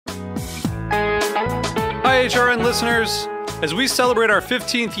Hi, HRN listeners. As we celebrate our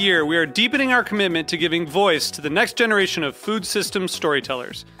 15th year, we are deepening our commitment to giving voice to the next generation of food systems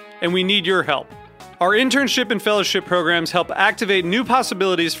storytellers, and we need your help. Our internship and fellowship programs help activate new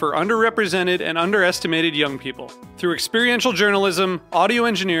possibilities for underrepresented and underestimated young people through experiential journalism, audio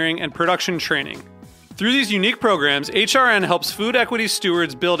engineering, and production training. Through these unique programs, HRN helps food equity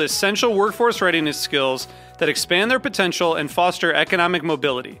stewards build essential workforce readiness skills that expand their potential and foster economic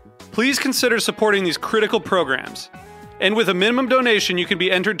mobility. Please consider supporting these critical programs. And with a minimum donation, you can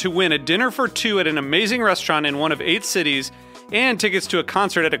be entered to win a dinner for two at an amazing restaurant in one of 8 cities and tickets to a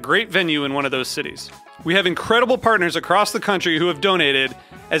concert at a great venue in one of those cities. We have incredible partners across the country who have donated,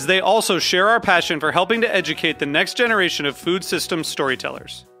 as they also share our passion for helping to educate the next generation of food systems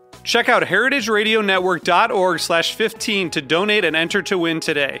storytellers. Check out heritageradionetwork.org/15 to donate and enter to win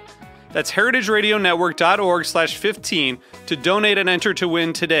today. That's heritageradionetwork.org/15 to donate and enter to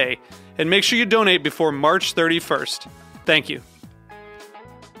win today. And make sure you donate before March 31st. Thank you.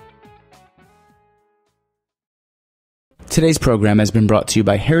 Today's program has been brought to you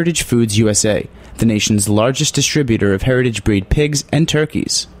by Heritage Foods USA, the nation's largest distributor of heritage breed pigs and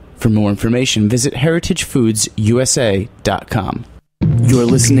turkeys. For more information, visit heritagefoodsusa.com. You're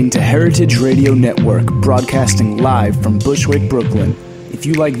listening to Heritage Radio Network, broadcasting live from Bushwick, Brooklyn. If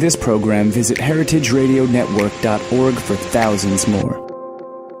you like this program, visit heritageradionetwork.org for thousands more.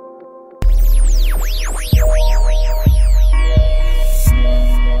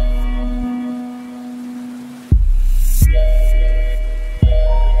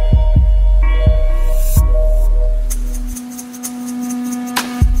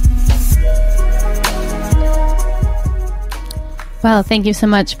 Well, thank you so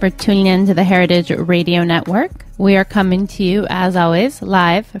much for tuning in to the Heritage Radio Network. We are coming to you, as always,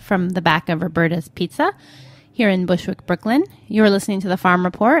 live from the back of Roberta's Pizza here in Bushwick, Brooklyn. You are listening to the Farm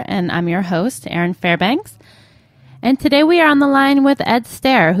Report, and I'm your host, Erin Fairbanks. And today we are on the line with Ed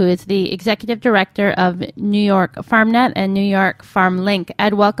Staehr, who is the Executive Director of New York FarmNet and New York FarmLink.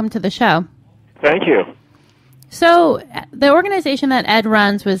 Ed, welcome to the show. Thank you. So the organization that Ed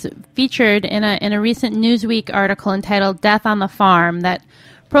runs was featured in a recent Newsweek article entitled Death on the Farm that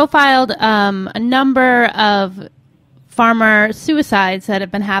profiled a number of farmer suicides that have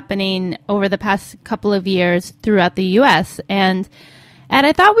been happening over the past couple of years throughout the U.S. And Ed,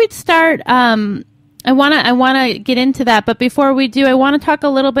 I thought we'd start. I want to get into that, but before we do, I want to talk a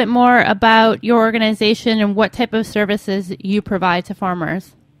little bit more about your organization and what type of services you provide to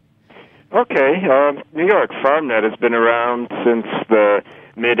farmers. Okay. New York FarmNet has been around since the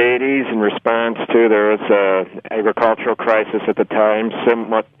mid-'80s in response to, there was an agricultural crisis at the time,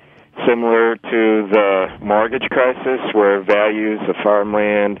 somewhat similar to the mortgage crisis, where values of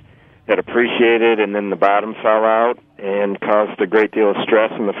farmland had appreciated and then the bottom fell out and caused a great deal of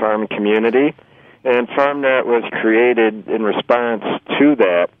stress in the farming community. And FarmNet was created in response to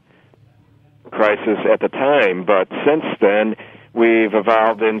that crisis at the time, but since then, we've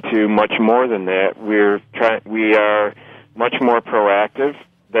evolved into much more than that. We are much more proactive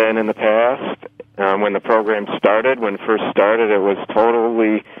than in the past. When the program started, when it first started, it was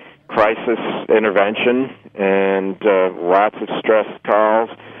totally crisis intervention and lots of stress calls.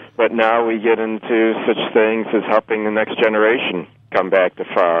 But now we get into such things as helping the next generation come back to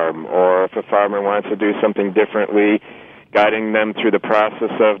farm, or if a farmer wants to do something differently, guiding them through the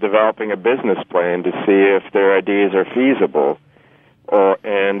process of developing a business plan to see if their ideas are feasible.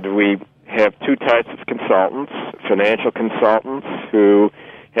 And we have 2 types of consultants: financial consultants who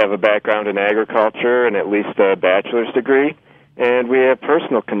have a background in agriculture and at least a bachelor's degree, and we have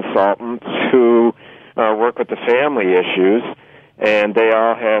personal consultants who work with the family issues, and they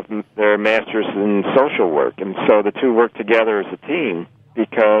all have their master's in social work. And so the 2 work together as a team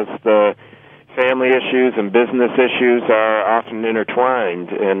because the family issues and business issues are often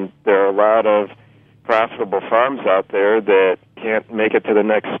intertwined, and there are a lot of profitable farms out there that can't make it to the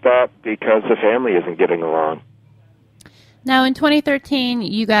next step because the family isn't getting along. Now, in 2013,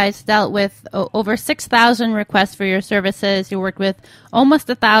 you guys dealt with over 6,000 requests for your services. You worked with almost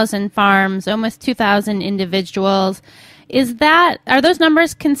 1,000 farms, almost 2,000 individuals. Are those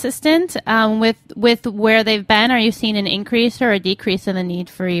numbers consistent with where they've been? Are you seeing an increase or a decrease in the need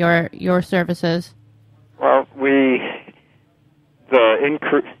for your services? Well,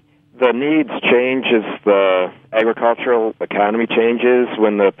 the needs change as the agricultural economy changes.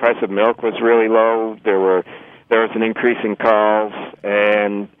 When the price of milk was really low, there was an increase in calls,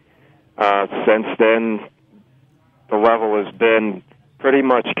 and since then the level has been pretty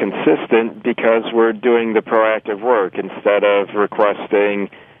much consistent because we're doing the proactive work instead of requesting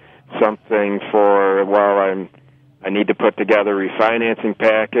something for, I need to put together a refinancing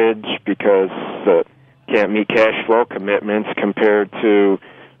package because can't meet cash flow commitments compared to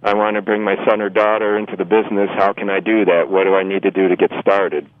I want to bring my son or daughter into the business. How can I do that? What do I need to do to get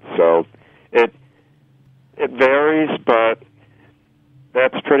started? So it varies, but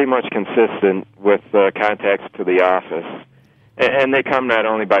that's pretty much consistent with contacts to the office. And they come not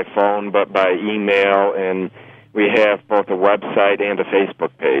only by phone, but by email, and we have both a website and a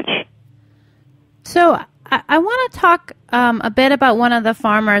Facebook page. So I want to talk a bit about one of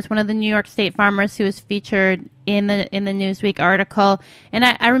the New York State farmers who was featured in the Newsweek article. And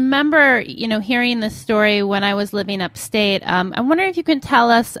I remember, hearing this story when I was living upstate. I wonder if you can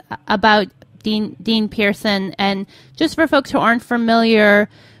tell us about Dean Pearson, and just for folks who aren't familiar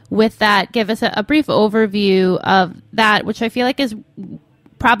with that, give us a brief overview of that, which I feel like is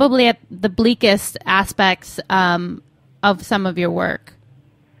probably at the bleakest aspects of some of your work.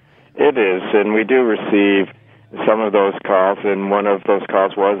 It is, and we do receive some of those calls, and one of those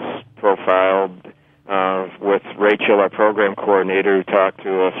calls was profiled with Rachel, our program coordinator, who talked to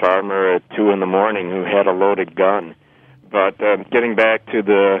a farmer at 2 a.m. who had a loaded gun. But getting back to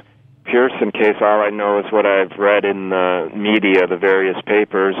the Pearson case, all I know is what I've read in the media, the various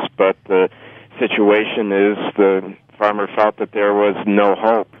papers, but the situation is the farmer felt that there was no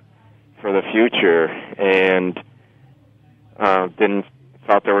hope for the future and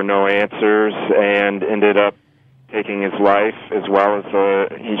thought there were no answers, and ended up taking his life, as well as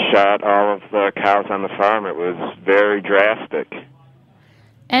he shot all of the cows on the farm. It was very drastic.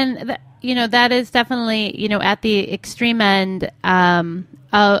 And that is definitely at the extreme end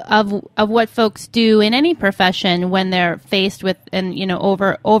of what folks do in any profession when they're faced with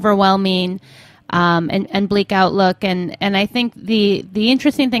overwhelming and bleak outlook. And I think the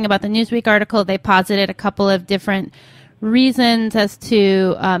interesting thing about the Newsweek article, they posited a couple of different reasons as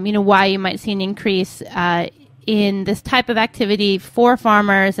to why you might see an increase in this type of activity for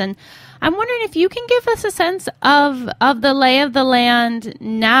farmers. And I'm wondering if you can give us a sense of the lay of the land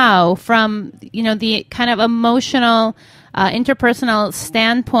now from the kind of emotional interpersonal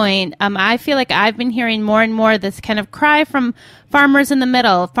standpoint. I feel like I've been hearing more and more this kind of cry from farmers in the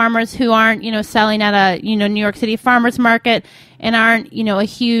middle, farmers who aren't selling at a New York City farmers market and aren't a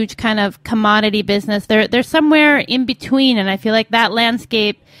huge kind of commodity business. They're somewhere in between, and I feel like that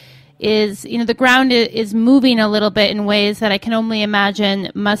landscape is the ground is moving a little bit in ways that I can only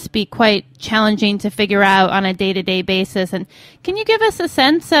imagine must be quite challenging to figure out on a day-to-day basis. And can you give us a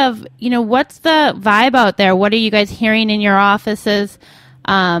sense of what's the vibe out there? What are you guys hearing in your offices?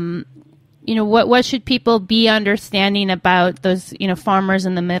 What should people be understanding about those farmers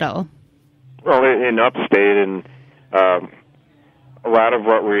in the middle? Well, in upstate, and a lot of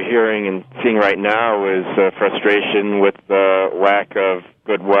what we're hearing and seeing right now is frustration with the lack of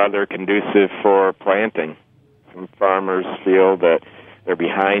good weather conducive for planting. Some farmers feel that they're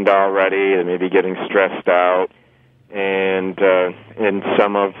behind already, they may be getting stressed out, and in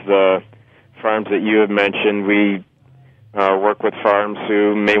some of the farms that you have mentioned, we work with farms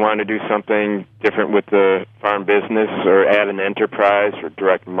who may want to do something different with the farm business, or add an enterprise, or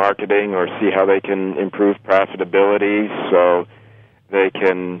direct marketing, or see how they can improve profitability so they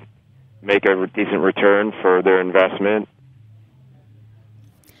can make a decent return for their investment.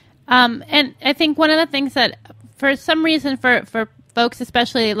 And I think one of the things that, for some reason, for folks,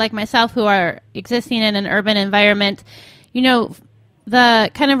 especially like myself, who are existing in an urban environment, the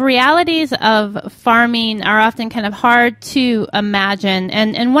kind of realities of farming are often kind of hard to imagine.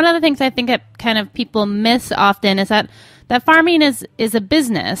 And one of the things I think that kind of people miss often is that farming is a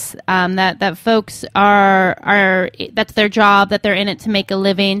business, that folks are that's their job, that they're in it to make a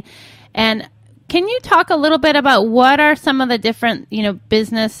living. And can you talk a little bit about what are some of the different,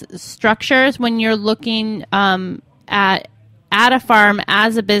 business structures when you're looking at a farm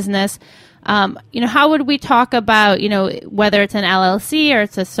as a business? How would we talk about, whether it's an LLC or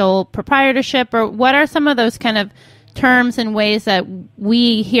it's a sole proprietorship, or what are some of those kind of terms and ways that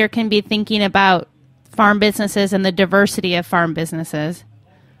we here can be thinking about farm businesses and the diversity of farm businesses?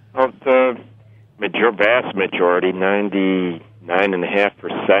 Well, the vast majority,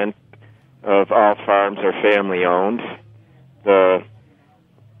 99.5%, of all farms are family-owned.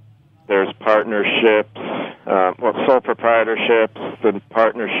 There's partnerships, sole proprietorships, and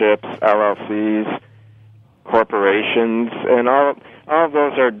partnerships, LLCs, corporations, and all of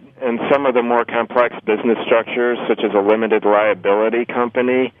those are, and some of the more complex business structures, such as a limited liability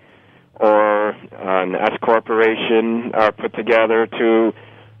company or an S corporation, are put together to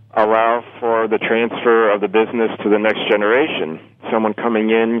allow for the transfer of the business to the next generation. Someone coming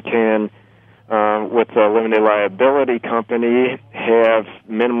in can, with a limited liability company, have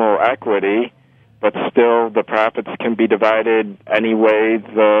minimal equity, but still the profits can be divided any way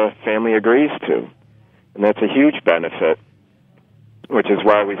the family agrees to. And that's a huge benefit, which is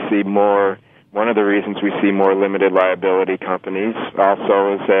why we see more. One of the reasons we see more limited liability companies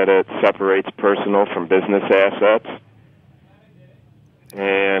also is that it separates personal from business assets.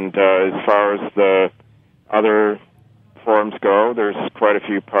 And as far as the other forms go, there's quite a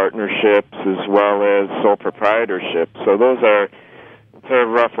few partnerships as well as sole proprietorship. So it's a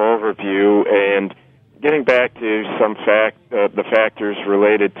rough overview. And getting back to the factors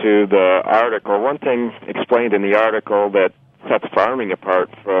related to the article, one thing explained in the article that sets farming apart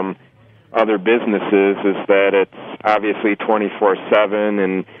from other businesses is that it's obviously 24/7,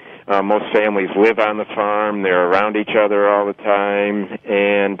 and most families live on the farm. They're around each other all the time,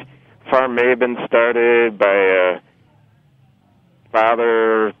 and farm may have been started by a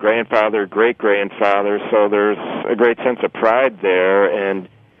father, grandfather, great-grandfather, so there's a great sense of pride there. And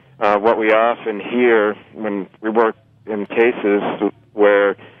what we often hear when we work in cases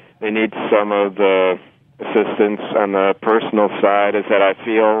where they need some of the assistance on the personal side is that I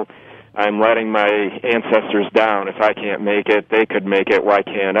feel I'm letting my ancestors down. If I can't make it, they could make it. Why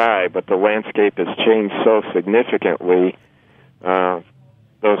can't I? But the landscape has changed so significantly.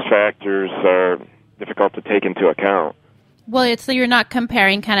 Those factors are difficult to take into account. Well, so you're not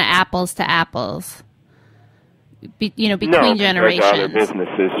comparing kind of apples to apples, between generations. No, other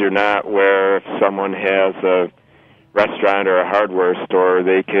businesses, you're not, where if someone has a restaurant or a hardware store,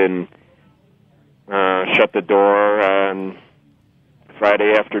 they can shut the door on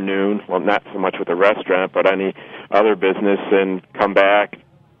Friday afternoon, well, not so much with a restaurant, but any other business, and come back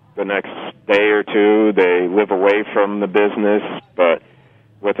the next day or two. They live away from the business, but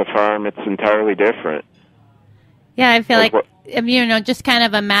with a farm, it's entirely different. Yeah, I feel like, just kind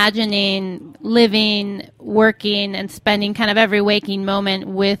of imagining living, working, and spending kind of every waking moment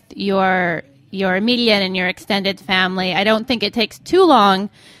with your immediate and your extended family. I don't think it takes too long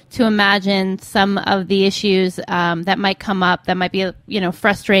to imagine some of the issues that might come up that might be,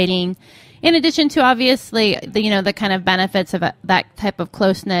 frustrating. In addition to obviously the kind of benefits of that type of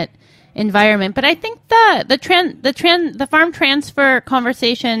close-knit environment. But I think the farm transfer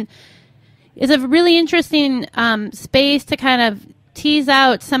conversation is a really interesting space to kind of tease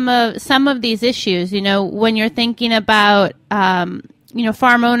out some of these issues. When you're thinking about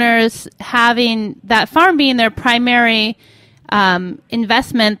farm owners having that farm being their primary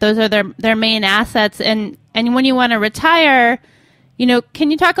investment, those are their main assets, and when you want to retire,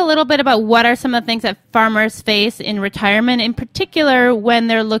 can you talk a little bit about what are some of the things that farmers face in retirement, in particular when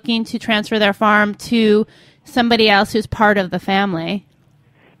they're looking to transfer their farm to somebody else who's part of the family?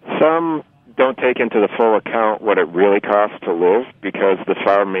 Some don't take into the full account what it really costs to live because the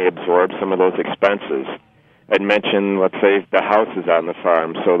farm may absorb some of those expenses. I'd mentioned, let's say, the house is on the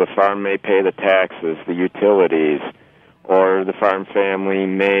farm, so the farm may pay the taxes, the utilities, or the farm family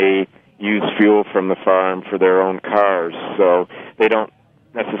may use fuel from the farm for their own cars, so they don't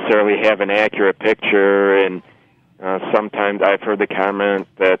necessarily have an accurate picture. And sometimes I've heard the comment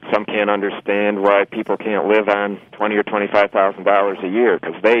that some can't understand why people can't live on $20,000 or $25,000 a year,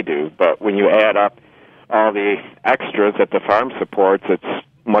 because they do. But when you add up all the extras that the farm supports, it's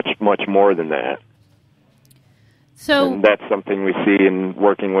much, much more than that. And that's something we see in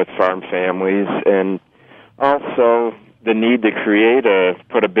working with farm families, and also the need to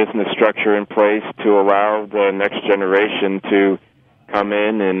put a business structure in place to allow the next generation to come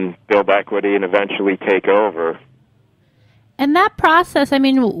in and build equity and eventually take over. And that process,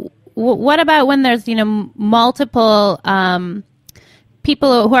 what about when there's, multiple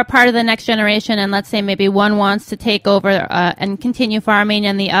people who are part of the next generation, and let's say maybe one wants to take over and continue farming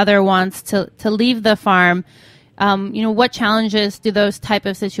and the other wants to leave the farm? What challenges do those type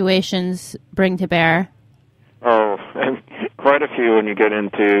of situations bring to bear? Oh, and quite a few when you get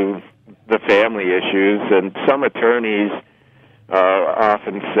into the family issues. And some attorneys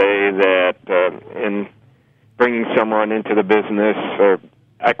often say that in bringing someone into the business, or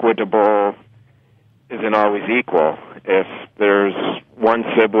equitable isn't always equal. If there's one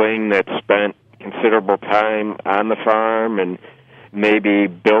sibling that spent considerable time on the farm and maybe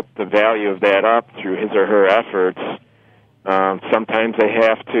built the value of that up through his or her efforts, sometimes they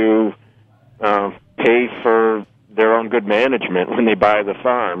have to pay for their own good management when they buy the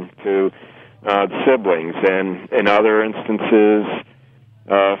farm to the siblings. And in other instances,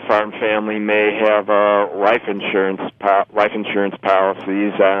 farm family may have life insurance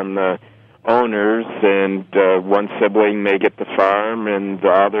policies on the owners, and one sibling may get the farm and the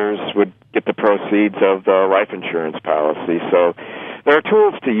others would get the proceeds of the life insurance policy. So there are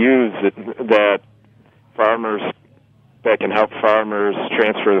tools to use that can help farmers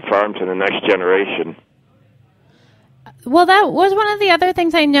transfer the farm to the next generation. Well, that was one of the other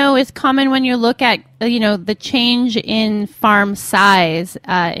things I know is common when you look at, the change in farm size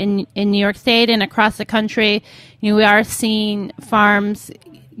in New York State and across the country. We are seeing farms,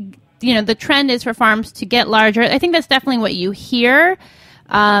 the trend is for farms to get larger. I think that's definitely what you hear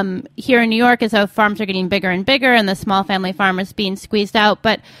here in New York is how farms are getting bigger and bigger and the small family farm is being squeezed out.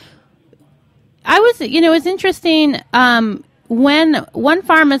 But it was interesting when one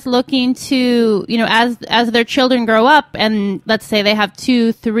farm is looking to, as their children grow up and let's say they have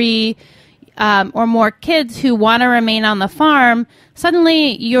 2, 3 or more kids who want to remain on the farm,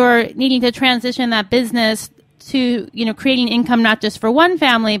 suddenly you're needing to transition that business to, creating income not just for one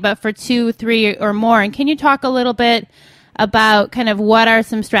family, but for 2, 3 or more. And can you talk a little bit about kind of what are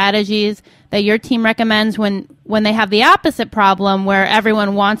some strategies that your team recommends when they have the opposite problem where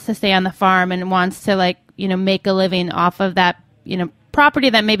everyone wants to stay on the farm and wants to make a living off of that, property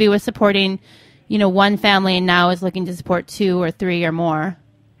that maybe was supporting, one family and now is looking to support 2 or 3 or more?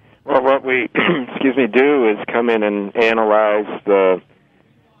 Well, what we, do is come in and analyze the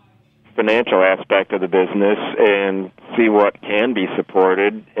financial aspect of the business and see what can be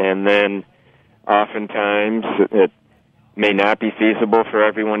supported, and then oftentimes it may not be feasible for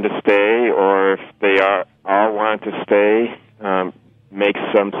everyone to stay, or if they all want to stay, make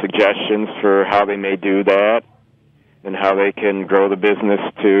some suggestions for how they may do that and how they can grow the business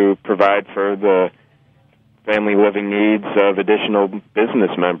to provide for the family living needs of additional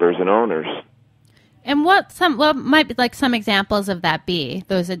business members and owners. And what might be some examples of that be,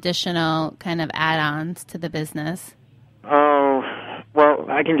 those additional kind of add-ons to the business? Oh, well,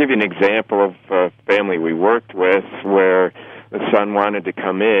 I can give you an example of a family we worked with where the son wanted to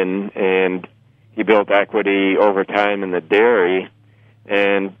come in and he built equity over time in the dairy,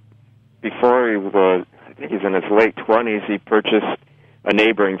 and before he was, I think he's in his late 20s, he purchased a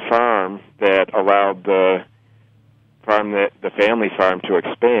neighboring farm that allowed the family farm to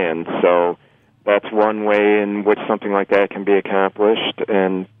expand. So that's one way in which something like that can be accomplished.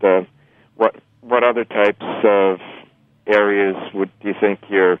 And what other types of areas do you think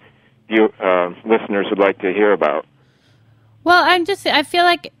your listeners would like to hear about? Well, I feel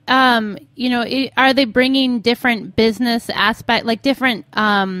like, are they bringing different business aspect,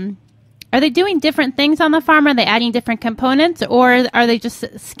 are they doing different things on the farm? Are they adding different components, or are they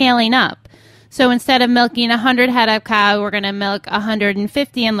just scaling up? So instead of milking 100 head of cow, we're going to milk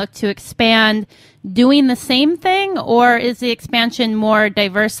 150 and look to expand doing the same thing? Or is the expansion more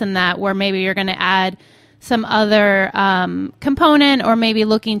diverse than that, where maybe you're going to add some other component, or maybe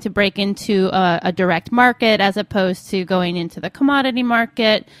looking to break into a direct market as opposed to going into the commodity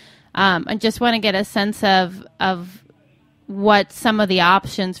market? I just want to get a sense of what some of the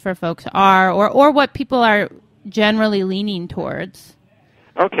options for folks are, or what people are generally leaning towards.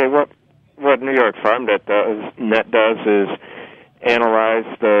 Okay, well, what New York FarmNet does is analyze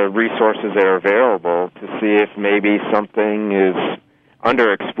the resources that are available to see if maybe something is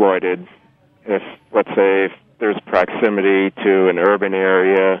underexploited. If, let's say, if there's proximity to an urban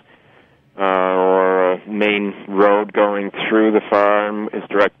area or a main road going through the farm, is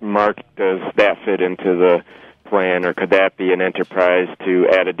direct market, does that fit into the plan, or could that be an enterprise to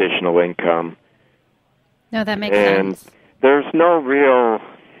add additional income? No, that makes sense. There's no real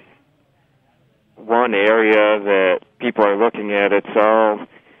one area that people are looking at. It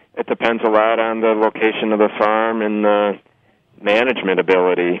depends a lot on the location of the farm and the management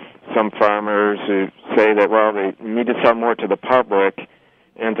ability. Some farmers who say that, well, they need to sell more to the public,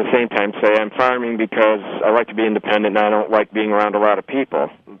 and at the same time say, I'm farming because I like to be independent and I don't like being around a lot of people.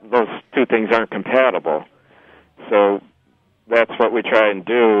 Those two things aren't compatible. So that's what we try and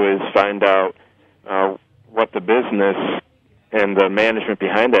do, is find out what the business and the management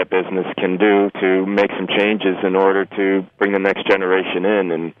behind that business can do to make some changes in order to bring the next generation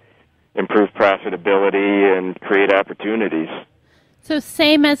in and improve profitability and create opportunities. So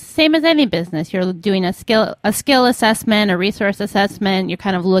same as any business, you're doing a skill assessment, a resource assessment. You're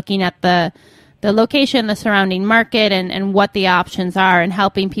kind of looking at the location, the surrounding market, and what the options are, and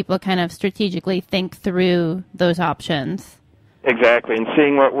helping people kind of strategically think through those options. Exactly, and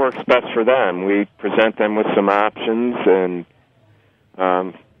seeing what works best for them. We present them with some options and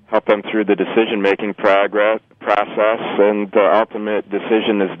help them through the decision-making process, and the ultimate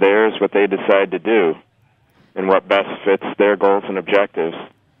decision is theirs, what they decide to do and what best fits their goals and objectives.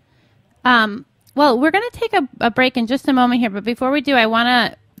 Well, we're going to take a break in just a moment here, but before we do, I want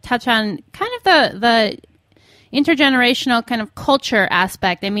to touch on kind of the intergenerational kind of culture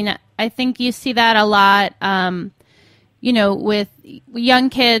aspect. I mean, I think you see that a lot, with young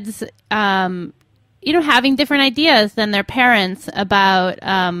kids, having different ideas than their parents about,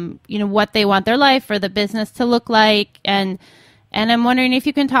 what they want their life or the business to look like. And I'm wondering if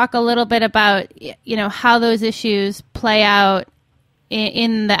you can talk a little bit about, how those issues play out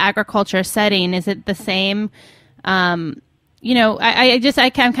in the agriculture setting. Is it the same? I'm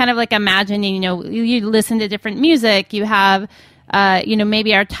kind of like imagining, you listen to different music, you have,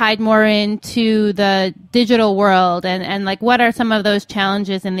 maybe are tied more into the digital world and like, what are some of those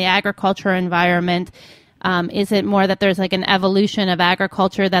challenges in the agriculture environment? Is it more that there's like an evolution of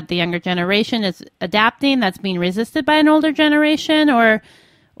agriculture that the younger generation is adapting that's being resisted by an older generation, or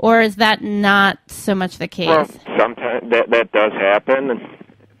is that not so much the case? Well, sometimes that does happen,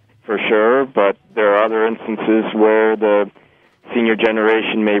 for sure, but there are other instances where the senior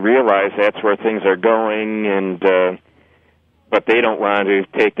generation may realize that's where things are going, but they don't want to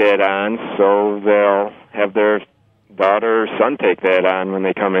take that on, so they'll have their daughter or son take that on when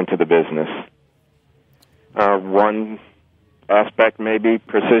they come into the business. One aspect may be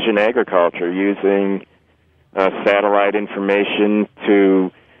precision agriculture, using satellite information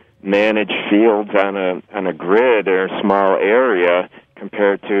to manage fields on a grid or a small area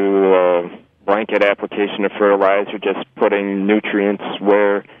compared to blanket application of fertilizer, just putting nutrients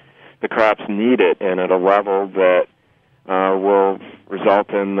where the crops need it and at a level that will result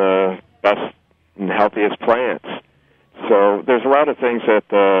in the best and healthiest plants. So there's a lot of things that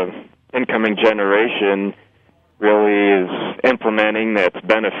the incoming generation really is implementing that's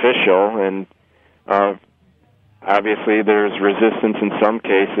beneficial, and obviously there's resistance in some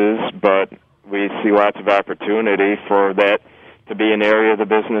cases, but we see lots of opportunity for that to be an area of the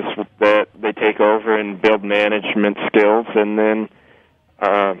business that they take over and build management skills, and then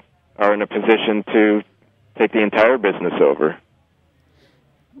are in a position to take the entire business over.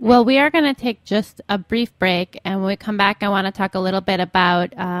 Well, we are going to take just a brief break, and when we come back, I want to talk a little bit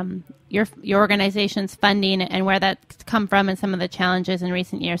about your organization's funding and where that's come from and some of the challenges in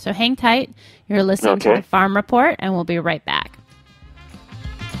recent years. So hang tight. You're listening to the Farm Report, and we'll be right back.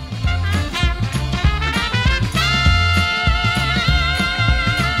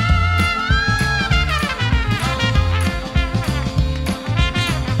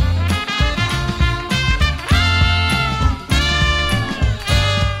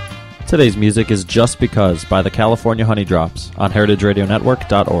 Today's music is Just Because by the California Honey Drops on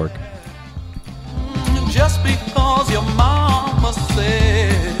heritageradionetwork.org. Just because your mama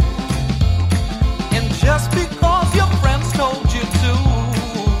said, and just because your friends told you to,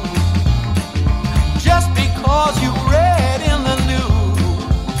 just because you read in the news,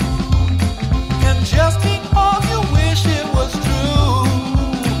 and just because you wish it was true,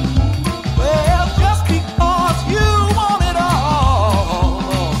 well, just because you want it all,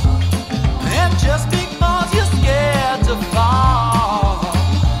 and just because you're scared to fall,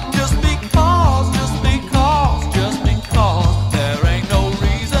 just because there ain't no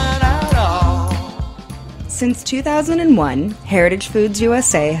reason at all. Since 2001, Heritage Foods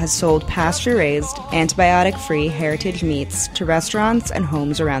USA has sold pasture-raised, antibiotic-free heritage meats to restaurants and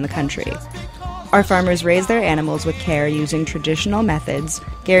homes around the country. Our farmers raise their animals with care using traditional methods,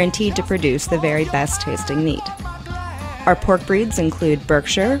 guaranteed to produce the very best tasting meat. Our pork breeds include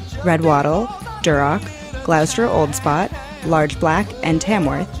Berkshire, Red Wattle, Duroc, Gloucester Old Spot, Large Black, and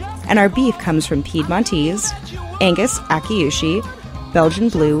Tamworth, and our beef comes from Piedmontese, Angus Akiyushi, Belgian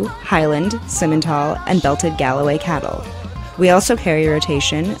Blue, Highland, Simmental, and Belted Galloway cattle. We also carry a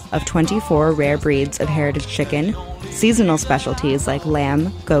rotation of 24 rare breeds of heritage chicken, seasonal specialties like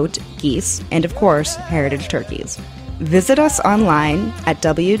lamb, goat, geese, and of course, heritage turkeys. Visit us online at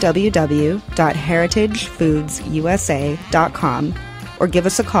www.heritagefoodsusa.com or give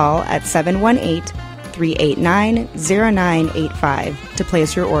us a call at 718-389-0985 to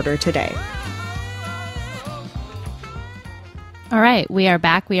place your order today. All right, we are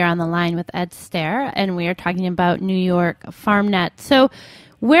back. We are on the line with Ed Staehr, and we are talking about New York FarmNet. So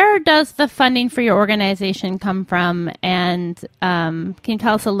where does the funding for your organization come from? And can you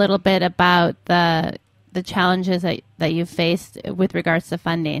tell us a little bit about the challenges that you've faced with regards to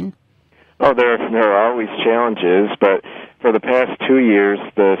funding? Oh, there are always challenges, but for the past 2 years,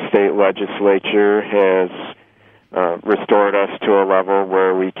 the state legislature has restored us to a level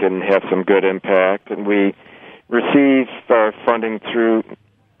where we can have some good impact, and we receive our funding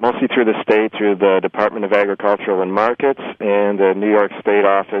mostly through the state, through the Department of Agricultural and Markets and the New York State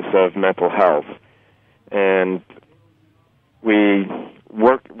Office of Mental Health. And we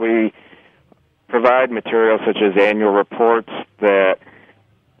provide materials such as annual reports that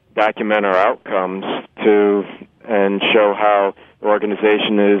document our outcomes and show how the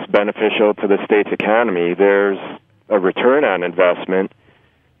organization is beneficial to the state's economy. There's a return on investment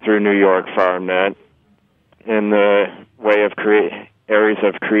through New York FarmNet in the way of areas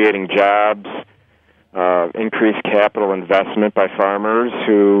of creating jobs, increased capital investment by farmers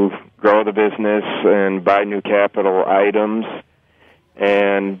who grow the business and buy new capital items,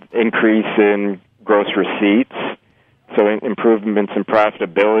 and increase in gross receipts, so improvements in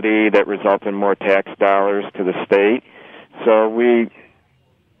profitability that result in more tax dollars to the state. So we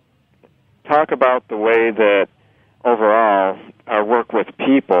talk about the way that overall our work with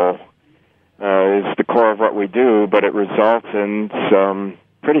people is the core of what we do, but it results in some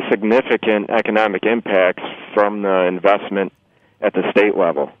pretty significant economic impacts from the investment at the state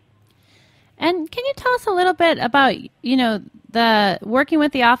level. And can you tell us a little bit about, the working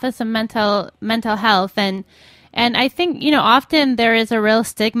with the Office of Mental Health, and I think, often there is a real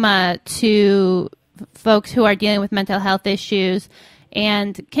stigma to folks who are dealing with mental health issues.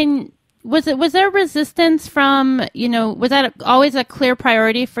 And was there resistance from, was that always a clear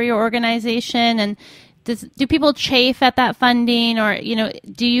priority for your organization? And do people chafe at that funding, or,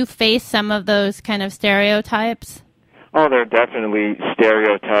 do you face some of those kind of stereotypes? Oh, there are definitely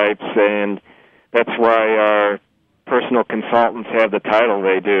stereotypes, and that's why our personal consultants have the title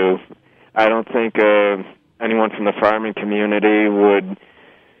they do. I don't think anyone from the farming community would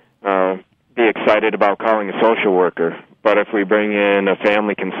be excited about calling a social worker. But if we bring in a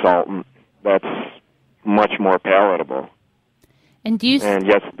family consultant, that's much more palatable. And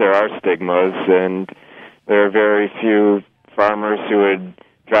yes, there are stigmas, and there are very few farmers who would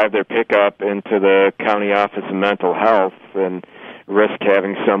drive their pickup into the county office of mental health and risk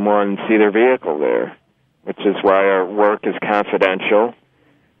having someone see their vehicle there, which is why our work is confidential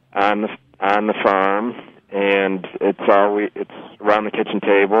on the farm, and it's around the kitchen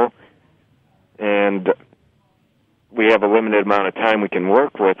table, and we have a limited amount of time we can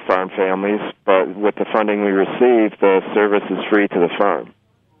work with farm families, but with the funding we receive, the service is free to the farm.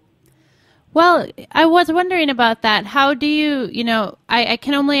 Well, I was wondering about that. How do you, I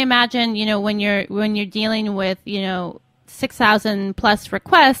can only imagine, when you're dealing with, 6,000 plus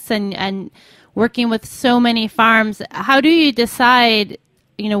requests and working with so many farms, how do you decide,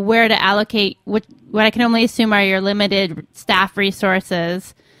 where to allocate what I can only assume are your limited staff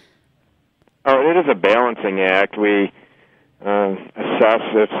resources? Oh, it is a balancing act. We assess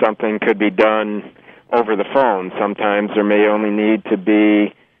if something could be done over the phone. Sometimes there may only need to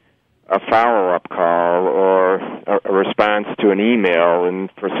be a follow-up call or a response to an email, and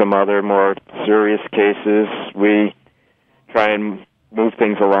for some other more serious cases, we try and move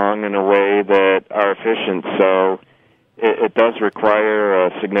things along in a way that are efficient. So it does require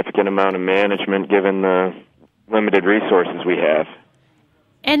a significant amount of management given the limited resources we have.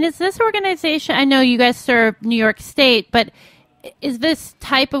 And is this organization, I know you guys serve New York State, but is this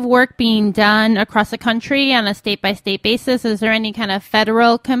type of work being done across the country on a state-by-state basis? Is there any kind of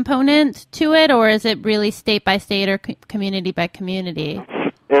federal component to it, or is it really state-by-state or community by community?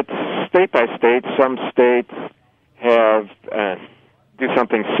 It's state-by-state. Some states have do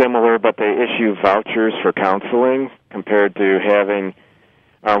something similar, but they issue vouchers for counseling compared to having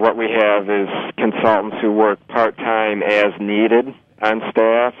what we have is consultants who work part-time as needed on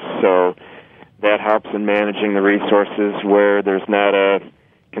staff, so that helps in managing the resources where there's not a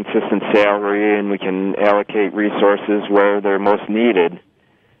consistent salary, and we can allocate resources where they're most needed.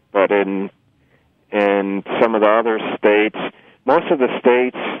 But in some of the other states, most of the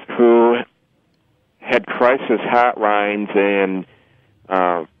states who had crisis hotlines and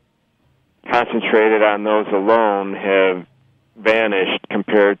concentrated on those alone have vanished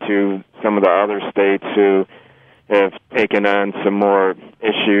compared to some of the other states who have taken on some more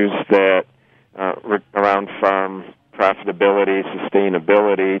issues that around farm profitability,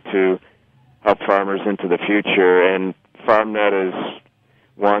 sustainability to help farmers into the future. And FarmNet is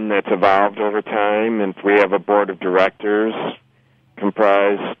one that's evolved over time, and we have a board of directors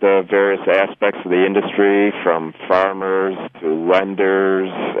comprised of various aspects of the industry, from farmers to lenders,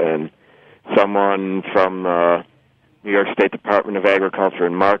 and someone from New York State Department of Agriculture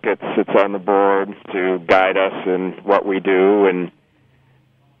and Markets sits on the board to guide us in what we do and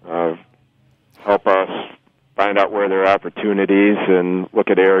help us find out where there are opportunities and look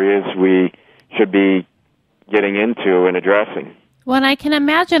at areas we should be getting into and addressing. Well, and I can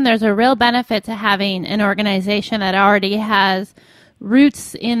imagine there's a real benefit to having an organization that already has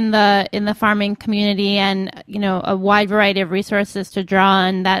roots in the farming community and, a wide variety of resources to draw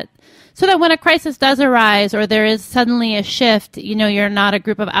on, that so that when a crisis does arise or there is suddenly a shift, you're not a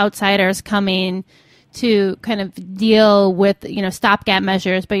group of outsiders coming to kind of deal with, stopgap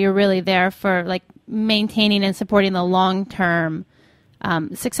measures, but you're really there for maintaining and supporting the long-term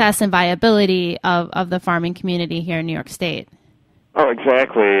success and viability of the farming community here in New York State. Oh,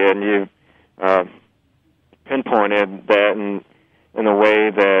 exactly. And pinpointed that in a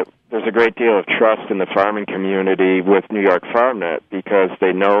way that there's a great deal of trust in the farming community with New York FarmNet, because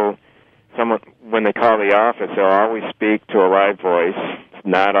they know someone, when they call the office, they'll always speak to a live voice. It's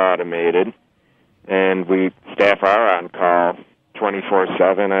not automated, and staff are on call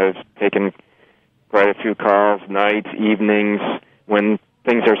 24/7. I've taken quite a few calls, nights, evenings, when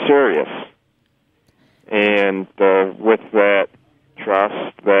things are serious. And with that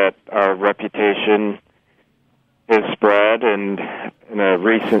trust, that our reputation is spread, and in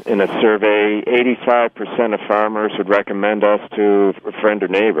a survey, 85% of farmers would recommend us to a friend or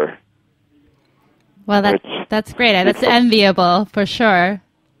neighbor. Well, that's great. That's enviable for sure.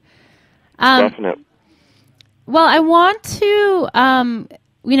 Definitely. Well, I want to,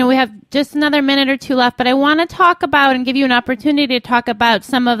 we have just another minute or two left, but I want to talk about and give you an opportunity to talk about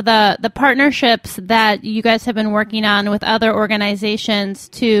some of the partnerships that you guys have been working on with other organizations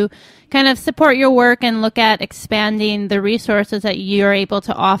to kind of support your work and look at expanding the resources that you're able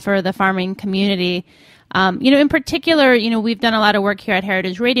to offer the farming community. In particular, we've done a lot of work here at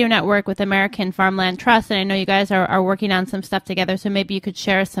Heritage Radio Network with American Farmland Trust, and I know you guys are working on some stuff together, so maybe you could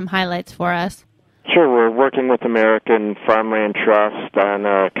share some highlights for us. Sure. We're working with American Farmland Trust on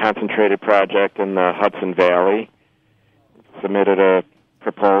a concentrated project in the Hudson Valley. Submitted a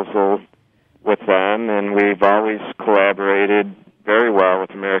proposal with them, and we've always collaborated very well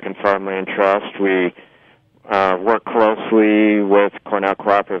with American Farmland Trust. We work closely with Cornell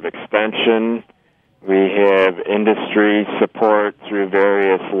Cooperative Extension. We have industry support through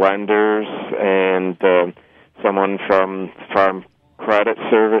various lenders, and someone from Farm Credit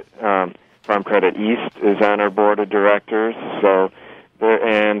Service, Farm Credit East, is on our board of directors.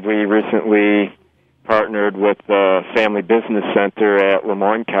 And we recently partnered with the Family Business Center at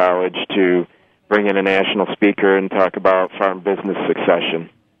Lemoyne College to bring in a national speaker and talk about farm business succession.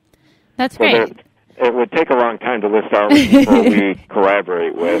 That's great. It would take a long time to list all the people we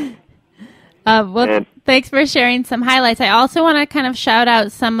collaborate with. Thanks for sharing some highlights. I also want to kind of shout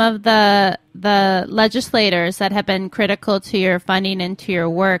out some of the legislators that have been critical to your funding and to your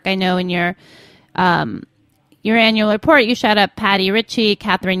work. I know in your annual report, you shout out Patty Ritchie,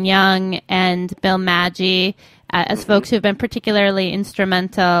 Catherine Young, and Bill Maggi as folks who have been particularly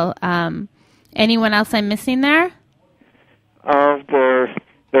instrumental. Anyone else I'm missing there? There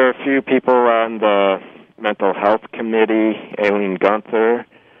are a few people on the Mental Health Committee, Aileen Gunther,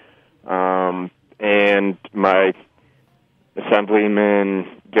 and my Assemblyman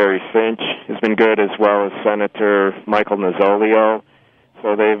Gary Finch has been good, as well as Senator Michael Nozzolio.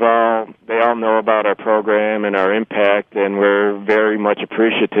 So they all know about our program and our impact, and we're very much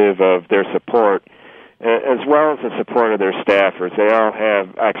appreciative of their support, as well as the support of their staffers. They all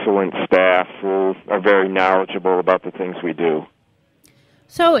have excellent staff who are very knowledgeable about the things we do.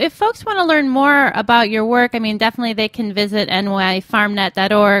 So if folks want to learn more about your work, I mean, definitely they can visit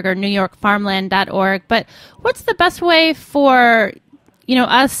nyfarmnet.org or newyorkfarmland.org. But what's the best way for,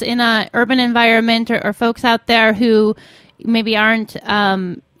 us in an urban environment or folks out there who maybe aren't,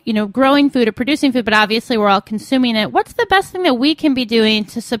 growing food or producing food, but obviously we're all consuming it. What's the best thing that we can be doing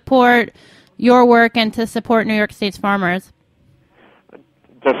to support your work and to support New York State's farmers?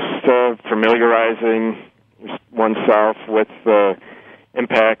 Just familiarizing oneself with the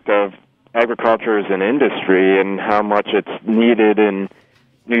impact of agriculture as an industry and how much it's needed in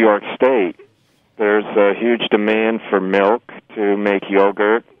New York State. There's a huge demand for milk to make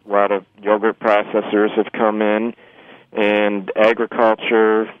yogurt. A lot of yogurt processors have come in, and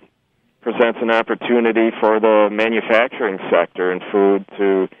agriculture presents an opportunity for the manufacturing sector and food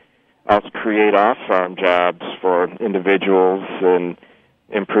to also create off-farm jobs for individuals and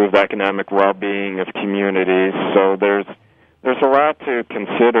improve economic well-being of communities. So there's a lot to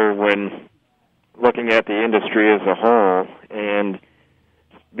consider when looking at the industry as a whole, and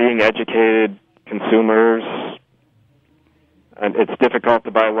being educated consumers. And it's difficult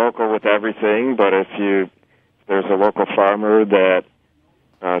to buy local with everything, but if there's a local farmer that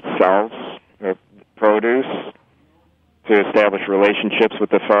sells produce, to establish relationships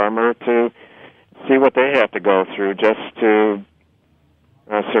with the farmer, to see what they have to go through just to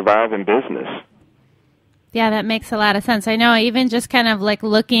survive in business. Yeah, that makes a lot of sense. I know, even just kind of like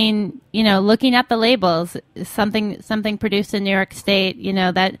looking at the labels, something produced in New York State,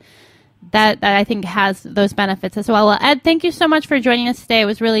 that I think has those benefits as well. Well, Ed, thank you so much for joining us today. It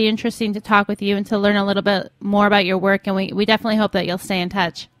was really interesting to talk with you and to learn a little bit more about your work, and we definitely hope that you'll stay in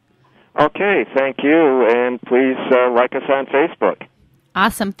touch. Okay, thank you, and please like us on Facebook.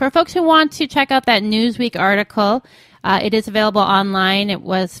 Awesome. For folks who want to check out that Newsweek article, it is available online. It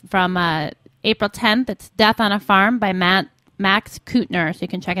was from April 10th. It's Death on a Farm by Max Kutner, so you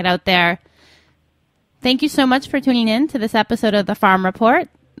can check it out there. Thank you so much for tuning in to this episode of The Farm Report.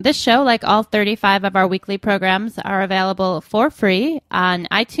 This show, like all 35 of our weekly programs, are available for free on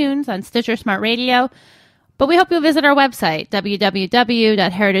iTunes, on Stitcher Smart Radio. But we hope you'll visit our website,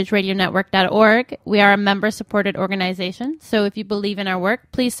 www.heritageradionetwork.org. We are a member-supported organization, so if you believe in our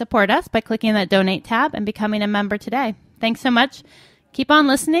work, please support us by clicking that Donate tab and becoming a member today. Thanks so much. Keep on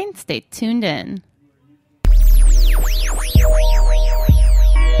listening. Stay tuned in.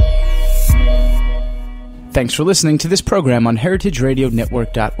 Thanks for listening to this program on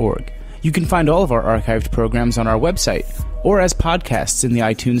heritageradionetwork.org. You can find all of our archived programs on our website or as podcasts in the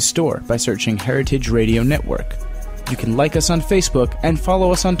iTunes Store by searching Heritage Radio Network. You can like us on Facebook and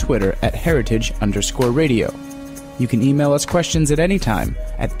follow us on Twitter at @heritage_radio. You can email us questions at any time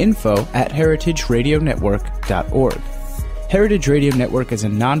at info@heritageradionetwork.org. Heritage Radio Network is a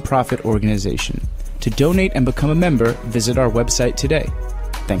non-profit organization. To donate and become a member, visit our website today.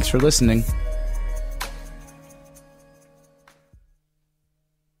 Thanks for listening.